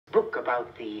book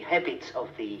about the habits of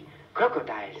the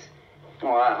crocodiles.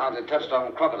 Oh, I hardly touched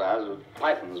on crocodiles, with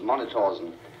pythons, monitors,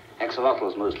 and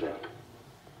axolotls mostly.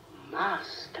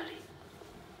 Mastery.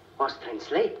 Was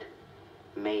translated.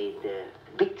 Made a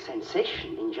big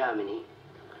sensation in Germany.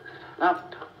 Now,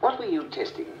 what were you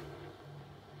testing?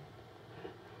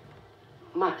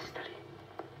 Mastery.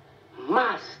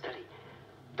 Mastery.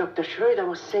 Dr. Schroeder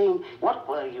was saying... What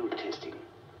were you testing?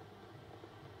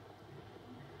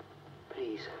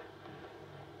 Please,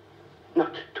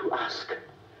 not to ask.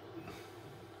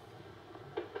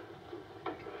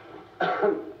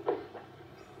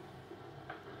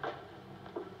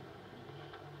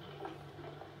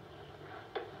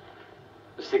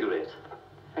 A cigarette.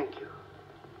 Thank you.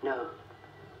 No.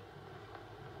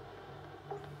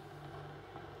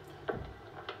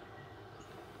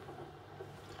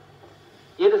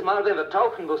 Jedes Mal, wenn wir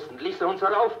tauchen mussten, ließ er uns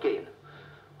heraufgehen.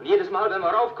 Und jedes Mal, wenn wir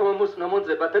raufkommen mussten, um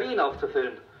unsere Batterien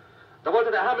aufzufüllen, da wollte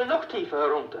der Hamel noch tiefer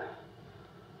herunter.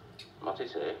 What's he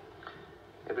say?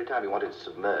 Every time he wanted to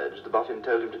submerge, the boffin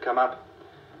told him to come up.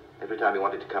 Every time he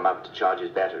wanted to come up to charge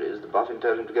his batteries, the boffin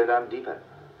told him to go down deeper.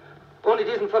 Ohne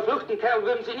diesen verfluchten Kerl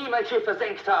würden sie nie mein Schiff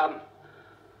versenkt haben.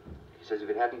 He says if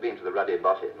it hadn't been for the ruddy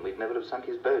boffin, we'd never have sunk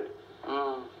his boat.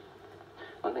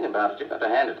 One thing about it, you've got to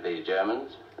hand it to these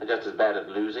Germans. They're just as bad at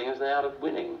losing as they are at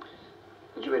winning.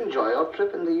 Did you enjoy your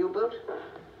trip in the U-boat?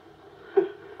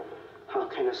 How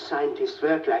can a scientist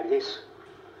work like this?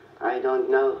 I don't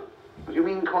know. What do you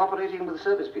mean cooperating with the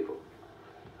service people?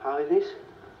 How is this?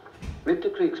 Mit der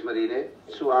Kriegsmarine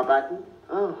zuarbeiten?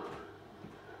 Oh,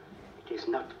 it is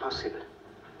not possible.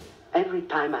 Every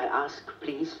time I ask,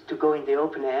 please, to go in the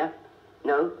open air,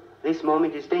 no, this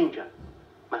moment is danger.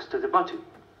 Must to the bottom.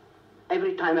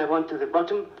 Every time I want to the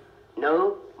bottom,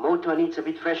 no, motor needs a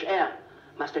bit fresh air.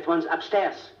 Must at once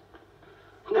upstairs.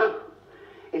 No,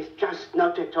 it's just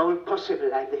not at all possible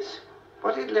like this.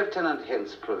 What did Lieutenant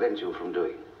Hens prevent you from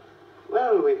doing?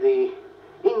 Well, with the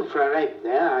infrared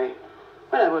there,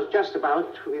 I was just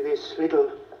about with this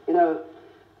little, you know,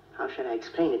 how shall I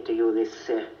explain it to you, this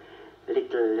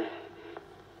little...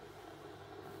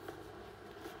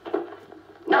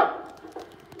 No!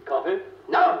 Coffee?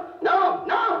 No! No!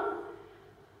 No!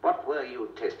 What were you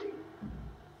testing?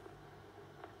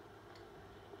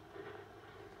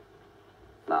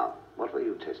 Now, what were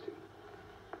you testing?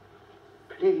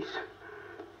 Please.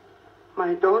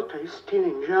 My daughter is still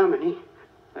in Germany.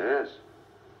 Yes.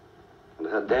 And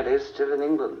her dad is still in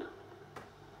England.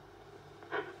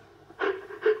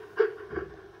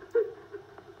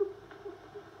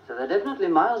 So they're definitely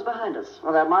miles behind us.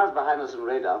 Well, they're miles behind us in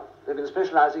radar. They've been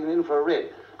specializing in infrared.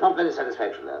 Not very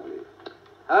satisfactorily, I believe.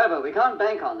 However, we can't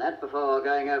bank on that before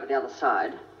going over the other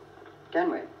side, can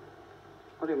we?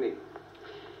 What do you mean?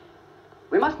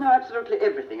 We must know absolutely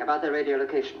everything about their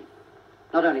radiolocation.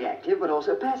 Not only active, but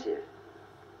also passive.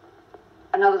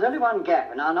 And now there's only one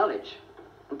gap in our knowledge,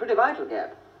 a pretty vital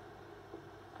gap.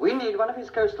 We need one of his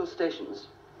coastal stations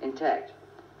intact.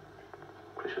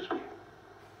 Gracious me.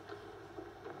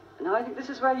 Now I think this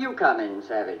is where you come in,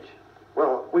 Savage.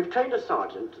 Well, we've trained a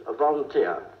sergeant, a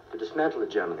volunteer, to dismantle the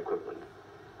German equipment.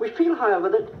 We feel, however,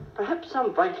 that perhaps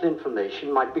some vital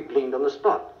information might be gleaned on the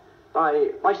spot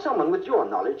by someone with your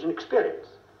knowledge and experience.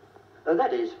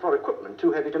 That is, for equipment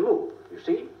too heavy to move, you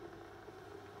see?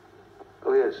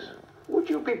 Oh, yes. Would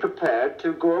you be prepared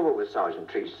to go over with Sergeant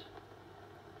Treese?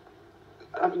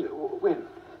 When?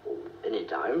 Any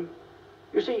time.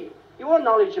 You see, your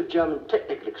knowledge of German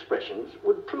technical expressions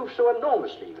would prove so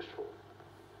enormously useful.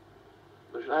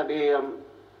 Shall I be,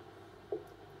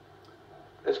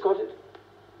 escorted?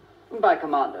 By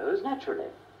commandos, naturally.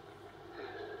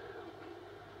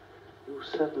 You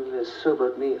certainly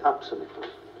sobered me up, Sir Nicholas.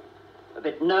 A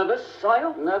bit nervous, are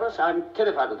you? Nervous? I'm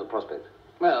terrified of the prospect.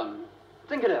 Well,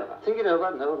 think it over. Think it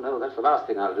over? No, that's the last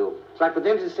thing I'll do. It's like the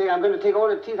dentist saying, I'm going to take all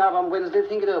the teeth out on Wednesday.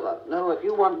 Think it over. No, if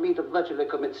you want me to virtually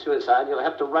commit suicide, you'll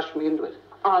have to rush me into it.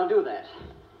 I'll do that.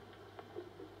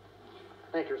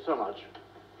 Thank you so much.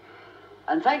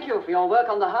 And thank you for your work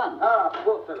on the Hun. Ah,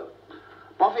 poor fellow.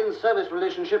 Boffin's service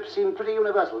relationships seem pretty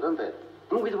universal, don't they?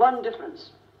 With one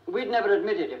difference. We'd never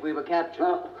admit it if we were captured.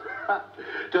 No.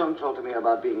 Don't talk to me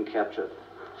about being captured.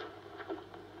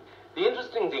 The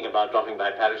interesting thing about dropping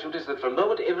by parachute is that for a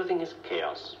moment everything is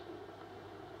chaos.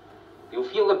 You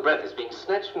feel the breath is being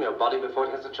snatched from your body before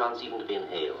it has a chance even to be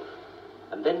inhaled.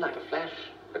 And then, like a flash,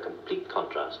 a complete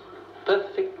contrast.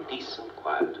 Perfect peace and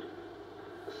quiet.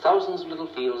 The thousands of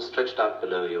little fields stretched out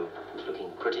below you,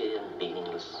 looking pretty and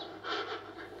meaningless.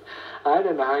 I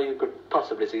don't know how you could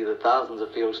possibly see the thousands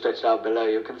of fields stretched out below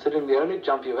you, considering the only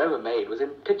jump you ever made was in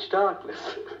pitch darkness.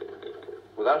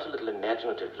 Without a little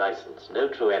imaginative license, no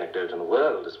true anecdote in the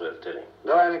world is worth telling.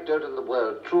 No anecdote in the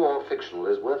world, true or fictional,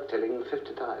 is worth telling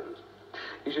 50 times.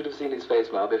 You should have seen his face,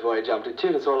 Ma, before he jumped. It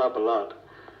cheered us all up a lot.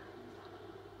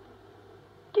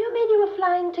 Do you mean you were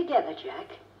flying together,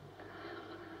 Jack?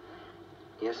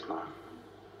 Yes, Ma.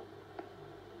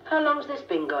 How long's this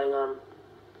been going on?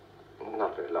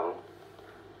 Not very long.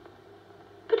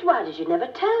 But why did you never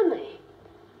tell me?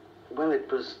 Well,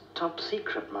 it was top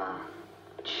secret, Ma.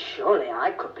 Surely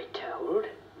I could be told.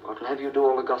 Oughtn't have you do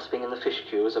all the gossiping in the fish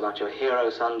queues about your hero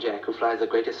son Jack, who flies the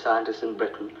greatest scientist in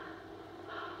Britain.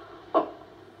 Oh.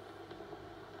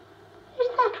 Is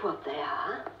that what they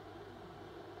are?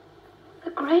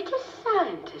 The greatest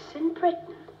scientists in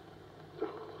Britain?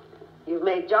 You've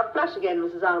made Jock blush again,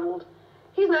 Mrs. Arnold.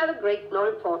 He's neither great nor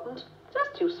important,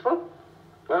 just useful.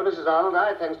 Well, Mrs. Arnold,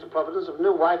 I, thanks to Providence, have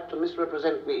no wife to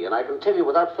misrepresent me, and I can tell you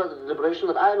without further deliberation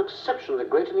that I am exceptionally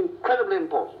great and incredibly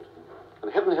important. And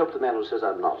heaven help the man who says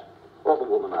I'm not, or the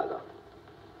woman either.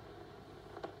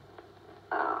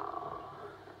 Oh,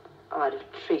 I'd have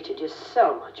treated you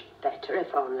so much better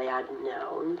if only I'd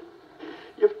known.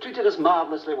 You've treated us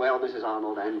marvelously well, Mrs.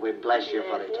 Arnold, and we bless you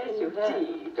for it. Yes, you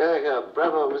did. Here,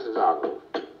 bravo, Mrs. Arnold.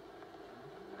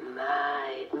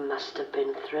 My, it must have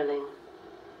been thrilling.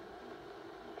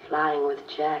 Flying with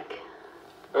Jack.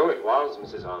 Oh, it was,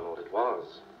 Mrs. Arnold, it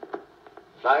was.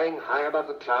 Flying high above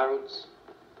the clouds,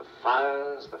 the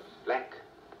fires, the flak,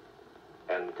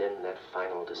 and then that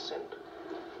final descent.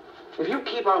 If you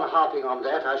keep on harping on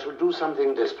that, I shall do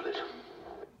something desperate.